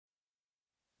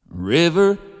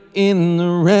river in the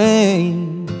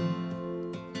rain.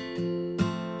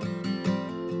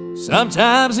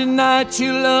 Sometimes at night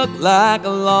you look like a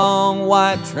long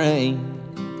white train,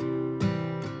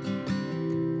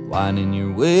 winding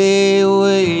your way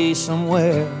away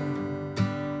somewhere.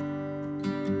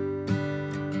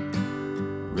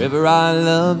 River, I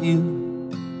love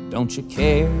you, don't you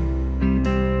care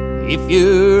if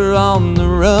you're on the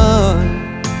run?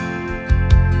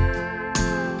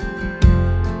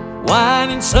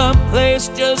 Winding someplace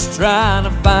just trying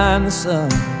to find the sun.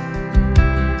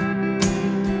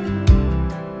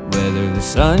 Whether the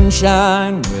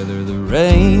sunshine, whether the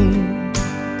rain.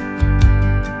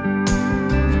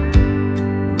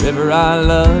 River, I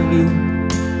love you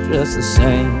just the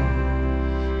same.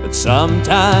 But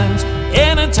sometimes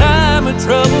in a time of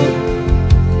trouble,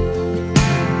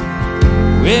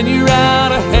 when you're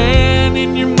out of hand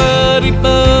and your muddy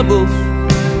bubbles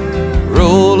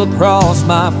roll across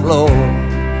my floor,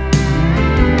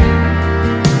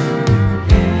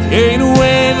 ain't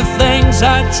away the things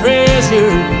I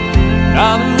treasure.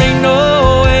 Now there ain't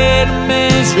no way to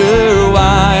measure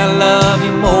why I love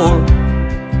you more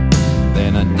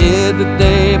than I did the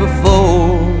day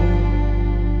before.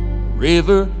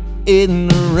 River in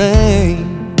the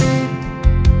rain.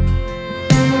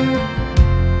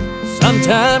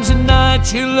 Sometimes at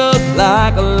night you look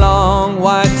like a long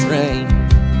white train,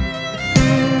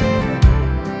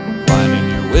 winding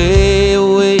your way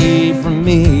away from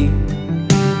me.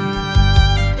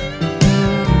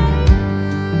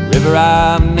 River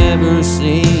I've never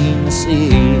seen the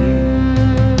sea.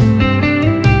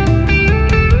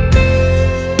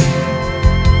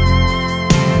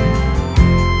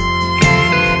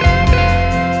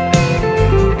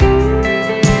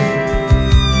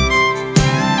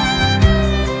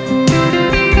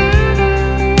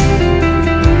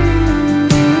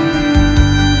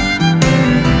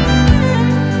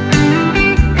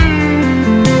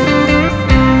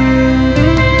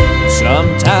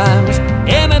 Sometimes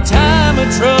in a time of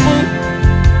trouble,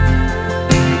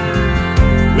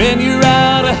 when you're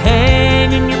out of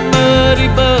hand and your muddy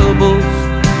bubbles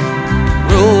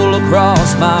roll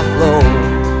across my floor,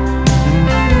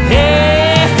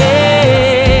 hey,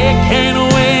 hey, can't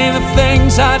away the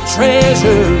things I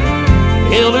treasure.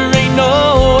 Hell, there ain't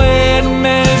no way to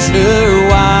measure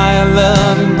why I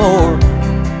love you more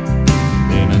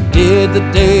than I did the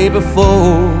day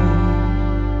before.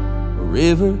 A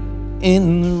river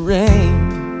in the rain.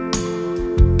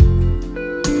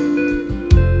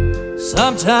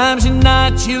 Sometimes at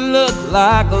night you look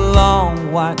like a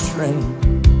long white train,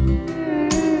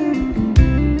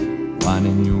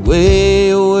 winding your way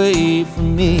away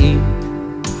from me.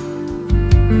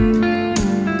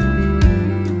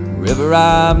 River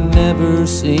I've never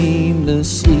seen the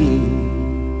sea.